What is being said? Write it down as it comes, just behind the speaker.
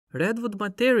Redwood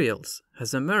Materials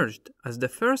has emerged as the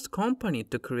first company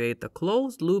to create a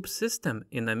closed-loop system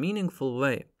in a meaningful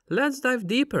way. Let's dive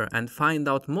deeper and find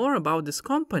out more about this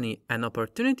company and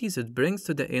opportunities it brings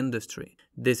to the industry.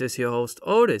 This is your host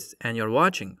Otis, and you're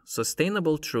watching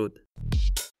Sustainable Truth.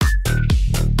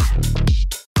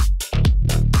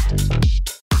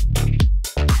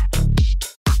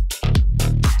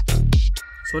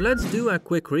 So let's do a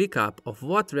quick recap of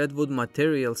what Redwood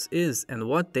Materials is and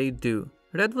what they do.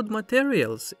 Redwood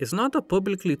Materials is not a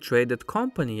publicly traded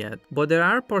company yet, but there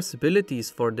are possibilities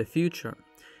for the future.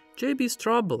 J.B.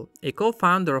 Straubel, a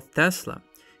co-founder of Tesla,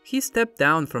 he stepped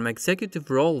down from executive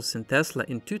roles in Tesla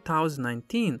in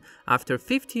 2019 after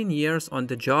 15 years on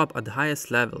the job at the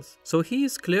highest levels. So he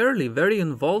is clearly very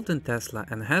involved in Tesla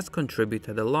and has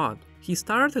contributed a lot. He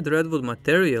started Redwood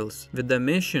Materials with the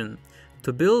mission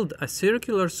to build a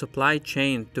circular supply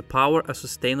chain to power a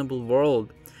sustainable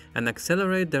world and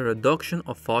accelerate the reduction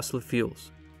of fossil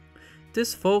fuels.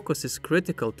 This focus is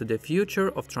critical to the future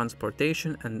of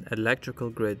transportation and electrical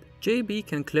grid. JB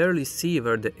can clearly see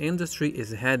where the industry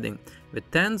is heading,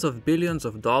 with tens of billions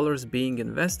of dollars being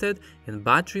invested in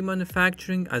battery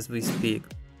manufacturing as we speak.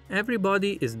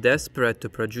 Everybody is desperate to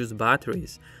produce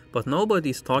batteries, but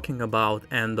nobody is talking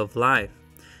about end of life.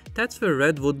 That's where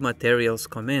Redwood Materials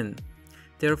come in.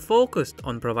 They are focused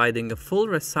on providing a full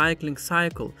recycling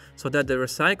cycle so that the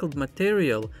recycled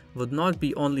material would not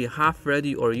be only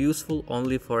half-ready or useful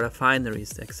only for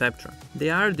refineries, etc.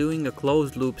 They are doing a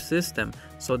closed-loop system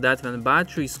so that when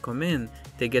batteries come in,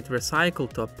 they get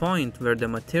recycled to a point where the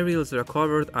materials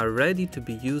recovered are ready to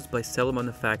be used by cell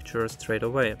manufacturers straight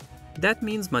away. That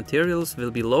means materials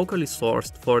will be locally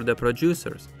sourced for the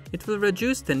producers. It will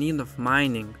reduce the need of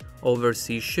mining,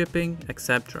 overseas shipping,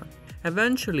 etc.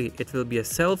 Eventually, it will be a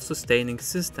self-sustaining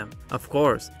system. Of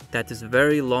course, that is a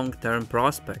very long-term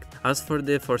prospect. As for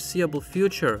the foreseeable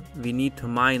future, we need to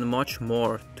mine much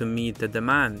more to meet the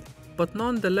demand. But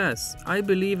nonetheless, I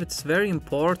believe it's very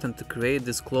important to create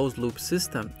this closed-loop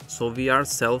system so we are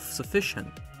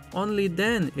self-sufficient. Only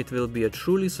then it will be a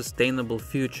truly sustainable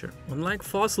future. Unlike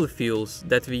fossil fuels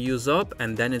that we use up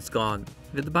and then it's gone.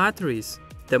 With batteries,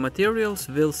 the materials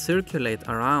will circulate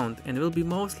around and will be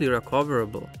mostly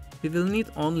recoverable. We will need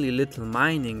only little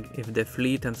mining if the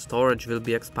fleet and storage will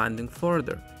be expanding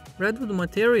further. Redwood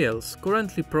Materials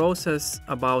currently process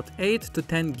about 8 to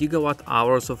 10 gigawatt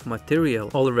hours of material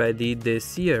already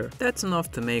this year. That's enough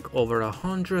to make over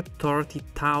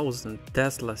 130,000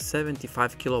 Tesla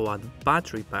 75 kilowatt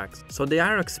battery packs. So they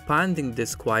are expanding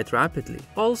this quite rapidly.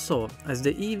 Also, as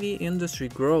the EV industry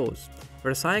grows,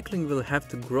 recycling will have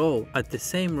to grow at the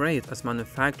same rate as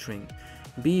manufacturing,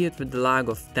 be it with the lag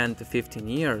of 10 to 15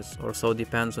 years or so,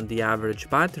 depends on the average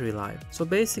battery life. So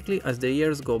basically, as the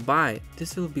years go by,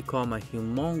 this will become a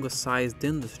humongous sized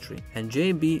industry, and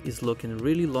JB is looking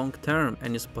really long term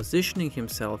and is positioning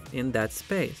himself in that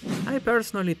space. I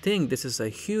personally think this is a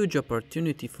huge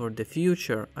opportunity for the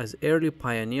future, as early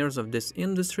pioneers of this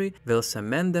industry will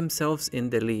cement themselves in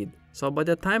the lead. So by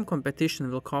the time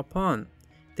competition will cop on,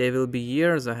 they will be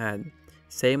years ahead.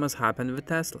 Same as happened with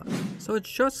Tesla. So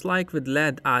it's just like with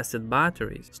lead-acid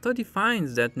batteries. Study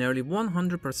finds that nearly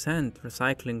 100%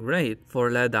 recycling rate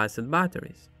for lead-acid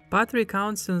batteries. Battery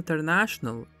Council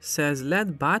International says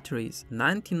lead batteries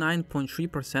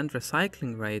 99.3%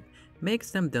 recycling rate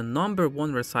makes them the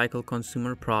 #1 recycled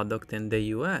consumer product in the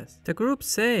US. The group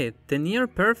said the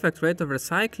near-perfect rate of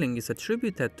recycling is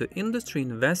attributed to industry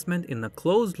investment in a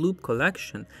closed-loop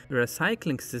collection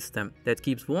recycling system that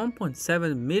keeps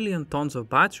 1.7 million tons of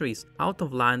batteries out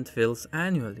of landfills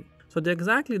annually. So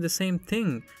exactly the same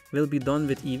thing will be done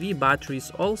with EV batteries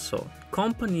also.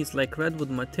 Companies like Redwood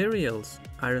Materials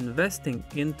are investing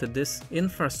into this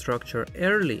infrastructure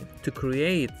early to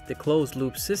create the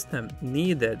closed-loop system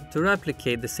needed to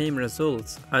replicate the same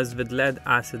results as with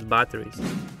lead-acid batteries.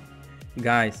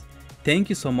 Guys, thank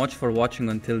you so much for watching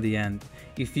until the end.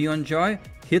 If you enjoy,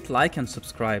 hit like and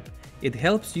subscribe. It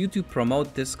helps YouTube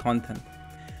promote this content.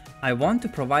 I want to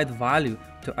provide value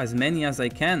to as many as I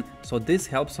can, so this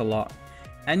helps a lot.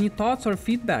 Any thoughts or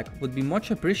feedback would be much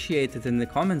appreciated in the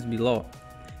comments below.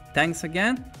 Thanks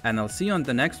again, and I'll see you on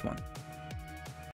the next one.